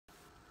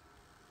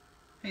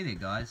Hey there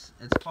guys,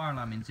 it's Fire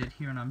Alarm NZ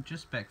here and I'm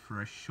just back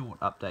for a short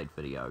update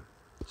video.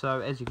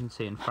 So as you can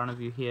see in front of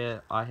you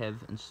here, I have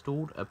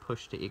installed a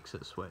push to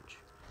exit switch.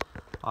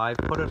 I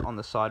put it on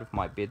the side of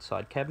my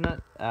bedside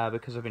cabinet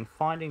because I've been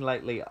finding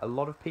lately a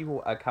lot of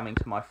people are coming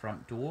to my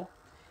front door,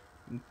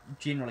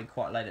 generally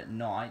quite late at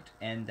night,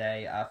 and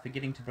they are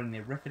forgetting to bring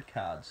their RFID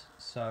cards.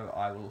 So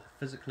I will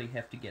physically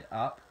have to get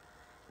up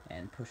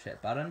and push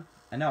that button.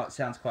 I know it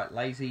sounds quite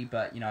lazy,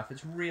 but you know, if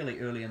it's really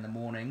early in the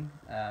morning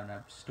and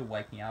I'm still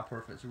waking up, or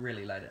if it's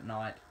really late at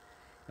night,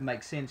 it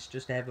makes sense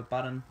just to have a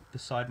button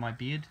beside my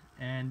bed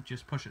and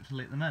just push it to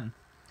let them in.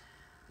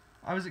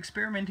 I was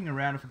experimenting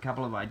around with a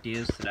couple of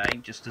ideas today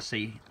just to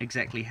see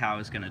exactly how I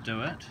was going to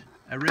do it.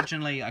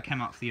 Originally I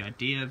came up with the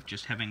idea of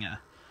just having a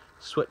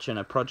switch in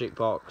a project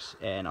box,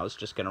 and I was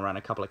just going to run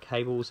a couple of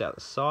cables out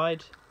the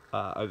side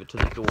over to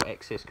the door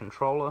access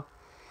controller.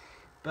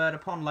 But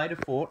upon later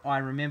thought, I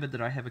remembered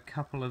that I have a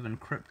couple of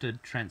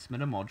encrypted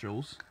transmitter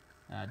modules,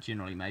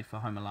 generally made for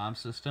home alarm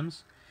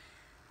systems.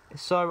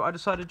 So I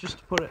decided just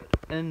to put it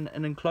in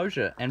an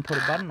enclosure and put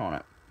a button on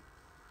it.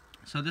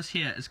 So this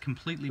here is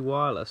completely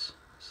wireless.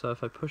 So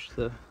if I push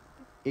the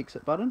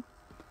exit button,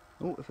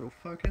 oh, if it'll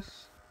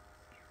focus,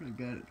 it's really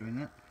bad at doing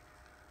that.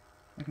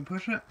 I can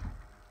push it,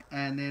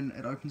 and then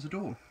it opens the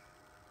door.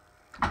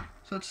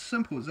 So it's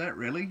simple as that,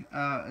 really.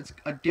 I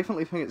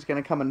definitely think it's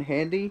going to come in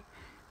handy.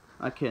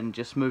 I can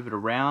just move it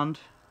around.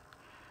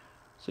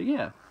 So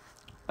yeah,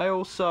 I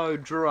also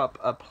drew up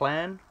a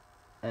plan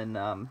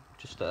in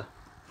just a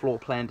floor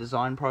plan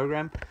design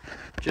program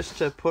just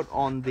to put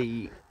on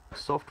the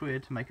software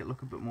to make it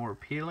look a bit more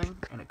appealing,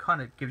 and it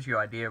kind of gives you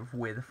an idea of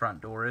where the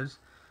front door is,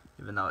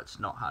 even though it's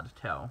not hard to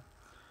tell.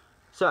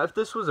 So if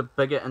this was a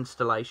bigger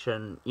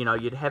installation, you know,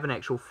 you'd have an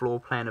actual floor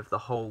plan of the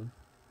whole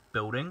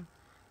building,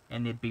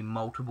 and there'd be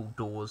multiple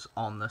doors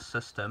on the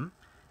system,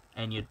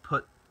 and you'd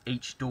put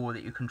each door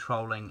that you're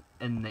controlling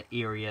in the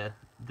area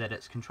that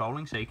it's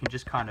controlling, so you can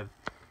just kind of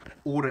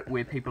audit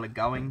where people are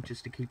going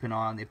just to keep an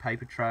eye on their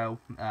paper trail,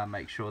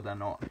 make sure they're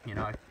not, you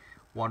know,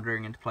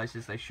 wandering into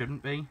places they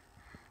shouldn't be.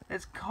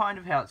 That's kind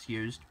of how it's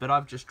used, but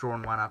I've just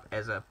drawn one up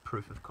as a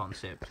proof of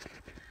concept.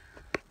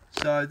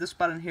 So this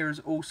button here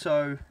is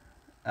also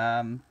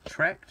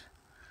tracked,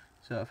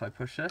 so if I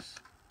push this,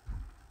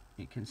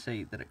 you can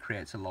see that it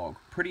creates a log.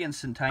 Pretty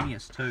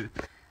instantaneous too,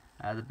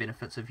 the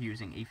benefits of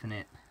using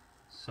Ethernet.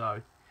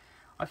 So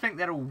I think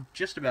that'll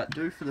just about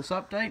do for this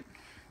update.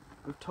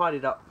 We've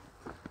tidied up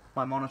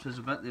my monitors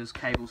a bit. There's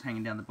cables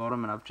hanging down the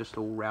bottom, and I've just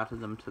all routed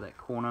them to that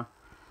corner.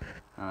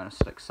 I'm going to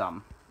stick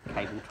some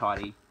cable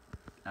tidy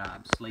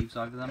sleeves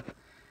over them.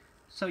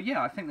 So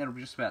yeah, I think that'll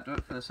just about do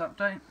it for this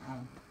update.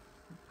 I'll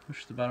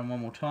push the button one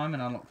more time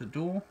and unlock the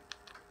door.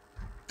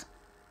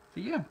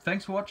 But yeah,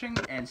 thanks for watching,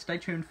 and stay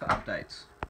tuned for updates.